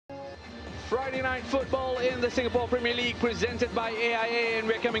Friday night football in the Singapore Premier League presented by AIA, and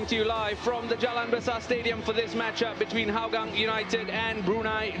we're coming to you live from the Jalan Besar Stadium for this matchup between Hougang United and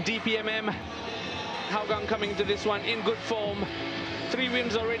Brunei DPMM. Hougang coming to this one in good form. 3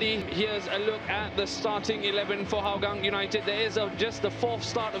 wins already. Here's a look at the starting 11 for Hougang United. There is just the 4th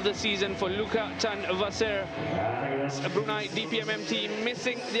start of the season for Luka Tan Vasir. A Brunei DPMM team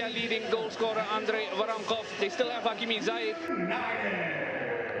missing their leading goal scorer Andre Varamkov. They still have Hakimi Zaid.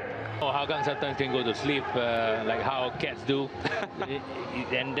 Hougang sometimes can go to sleep like how cats do.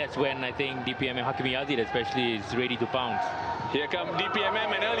 And that's when I think DPMM, Hakimi Zaid especially, is ready to pounce. Here come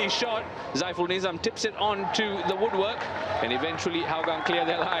DPMM, an early shot. Zaiful Nizam tips it on to the woodwork, and eventually Hougang clear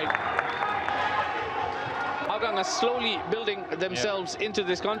their line. Hougang are slowly building themselves into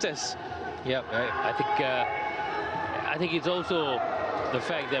this contest. Yep, I think it's also the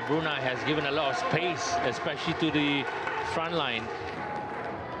fact that Brunei has given a lot of space, especially to the front line.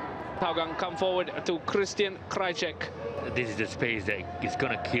 Hougang come forward to Christian Krajcek. This is the space that is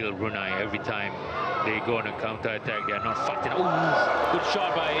going to kill Brunei every time they go on a counter-attack. They are not fighting. Oh, good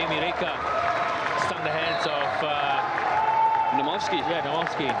shot by Amy Reka. Stung the hands of Namovsky. Yeah,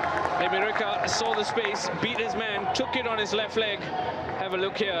 Namovsky. Amy Reka saw the space, beat his man, took it on his left leg. Have a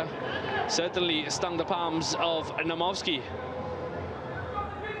look here. Certainly stung the palms of Namovsky.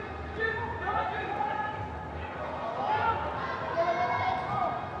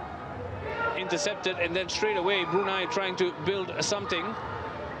 Intercepted, and then straight away Brunei trying to build something,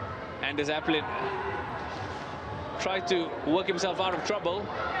 and as Applet tried to work himself out of trouble.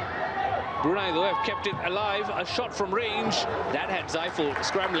 Brunei though have kept it alive. A shot from range that had Zaiful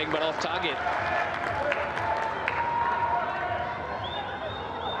scrambling but off target.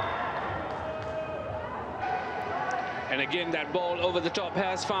 And again that ball over the top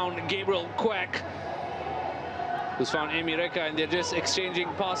has found Gabriel Quack, who's found Amy Reka, and they're just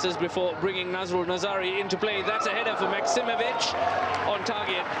exchanging passes before bringing Nazrul Nazari into play. That's a header for Maksimovic on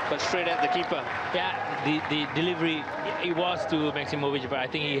target, but straight at the keeper. Yeah, the delivery, it was to Maksimovic, but I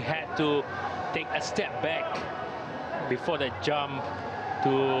think he had to take a step back before the jump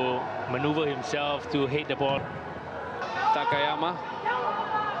to maneuver himself to hit the ball. Takayama,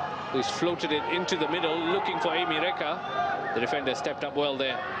 who's floated it into the middle, looking for Amy Reka. The defender stepped up well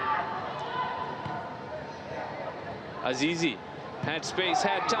there. Azizi had space,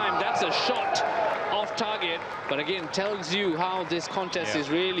 had time. That's a shot off target, but again tells you how this contest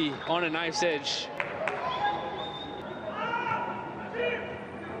is really on a knife's edge.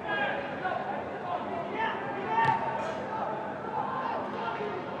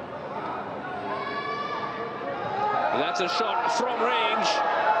 That's a shot from range.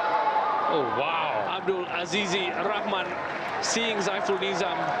 Oh wow. Abdul Azizi Rahman, seeing Zaiful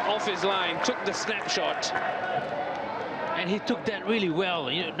Nizam off his line, took the snapshot. And he took that really well.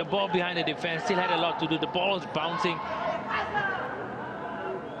 You know, the ball behind the defense still had a lot to do. The ball was bouncing.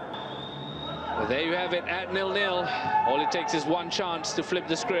 Well, there you have it at 0-0. All it takes is one chance to flip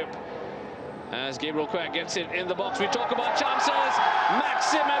the script. As Gabriel Quack gets it in the box, we talk about chances.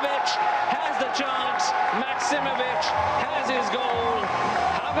 Maksimovic has the chance. Maksimovic has his goal.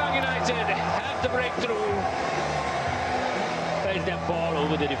 Hougang United have the breakthrough. There's that ball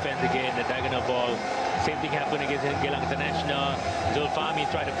over the defense again, the diagonal ball. Same thing happened against Geylang International. Zulfahmi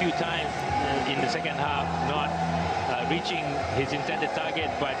tried a few times in the second half, not reaching his intended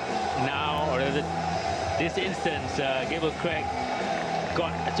target, but now, or this instance, Gabriel Craig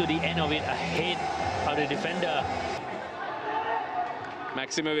got to the end of it ahead of the defender.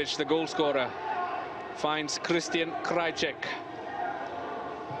 Maksimovic, the goal scorer, finds Christian Krajcek.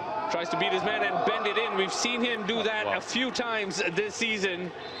 Tries to beat his man and bend it in. We've seen him do that a few times this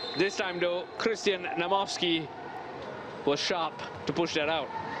season. This time though, Christian Namovsky was sharp to push that out.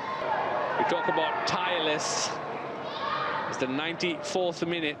 We talk about tireless. It's the 94th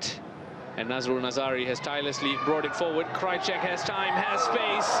minute, and Nazrul Nazari has tirelessly brought it forward. Krajcek has time, has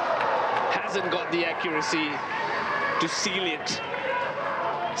space, hasn't got the accuracy to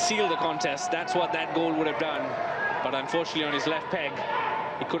seal the contest. That's what that goal would have done. But unfortunately on his left peg,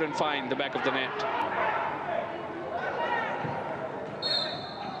 he couldn't find the back of the net.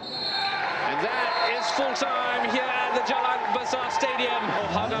 And that is full time here at the Jalan Besar Stadium.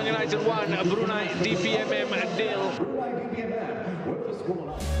 Hougang United 1, Brunei DPMM 0.